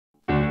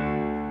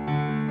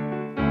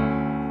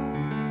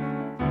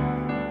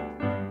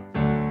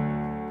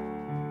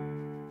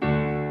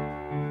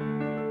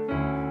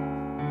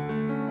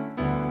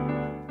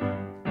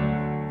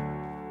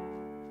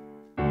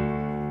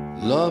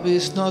Love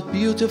is not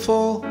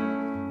beautiful,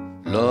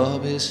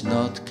 love is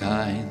not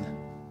kind.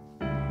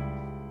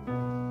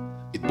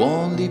 It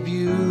won't leave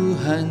you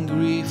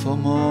hungry for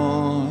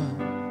more.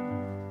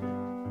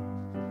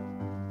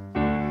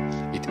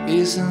 It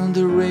isn't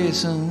the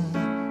reason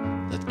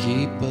that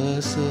keeps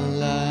us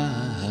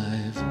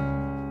alive,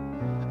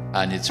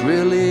 and it's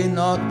really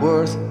not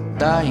worth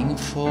dying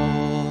for.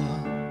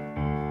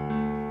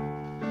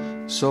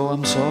 So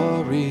I'm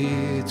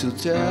sorry to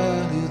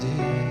tell you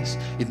this,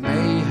 it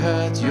may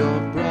hurt your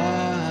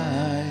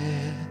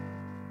pride,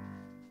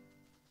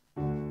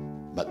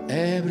 but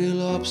every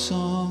love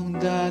song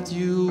that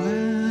you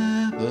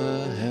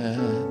ever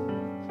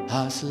had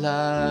has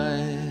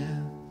lied.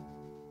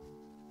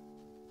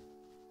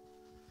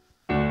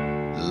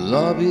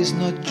 Love is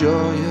not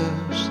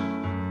joyous,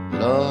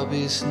 love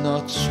is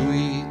not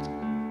sweet.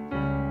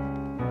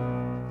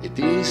 It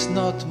is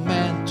not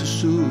meant to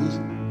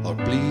soothe or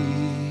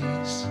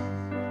please.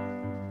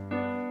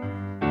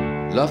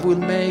 Love will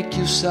make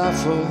you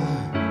suffer,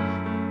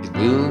 it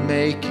will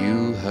make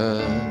you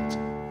hurt.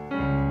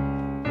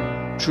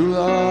 True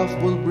love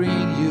will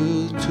bring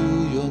you to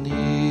your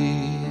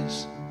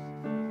knees.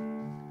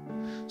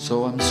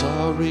 So I'm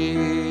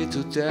sorry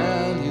to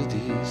tell you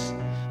this,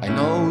 I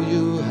know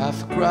you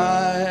have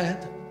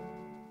cried,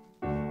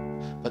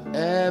 but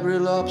every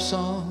love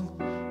song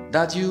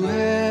that you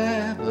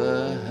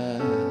ever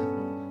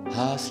had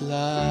has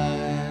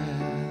lied.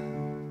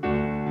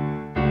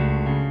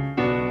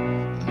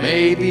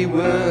 Maybe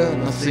we're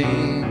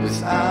nothing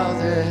without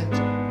it.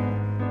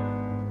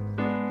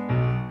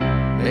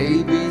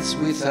 Maybe it's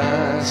with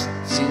us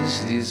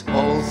since this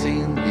whole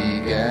thing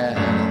began.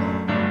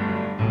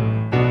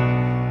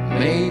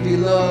 Maybe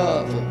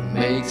love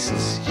makes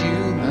us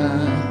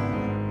human,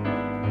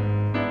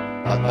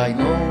 but by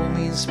no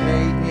means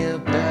make me a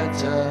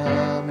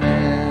better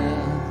man.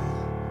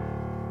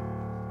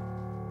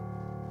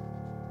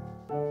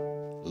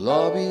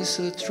 Love is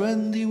a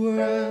trendy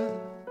word,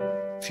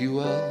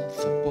 fuel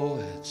for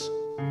poets,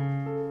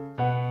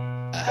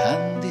 a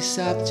handy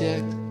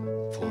subject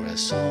for a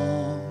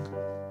song.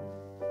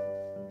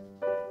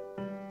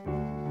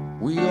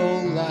 We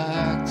all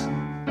act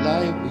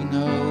like we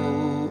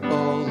know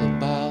all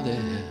about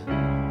it,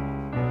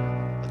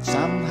 but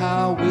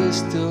somehow we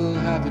still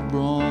have it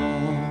wrong.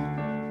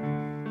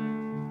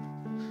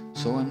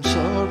 So I'm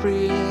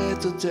sorry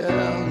to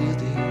tell you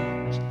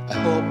this, I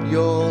hope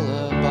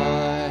you'll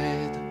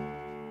abide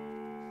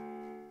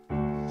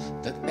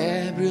that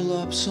every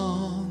love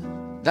song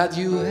that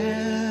you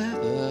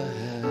ever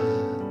had,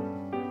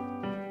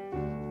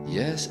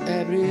 yes,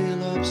 every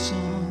love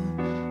song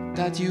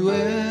that you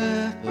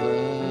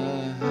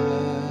ever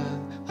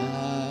had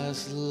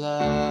has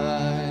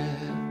lied.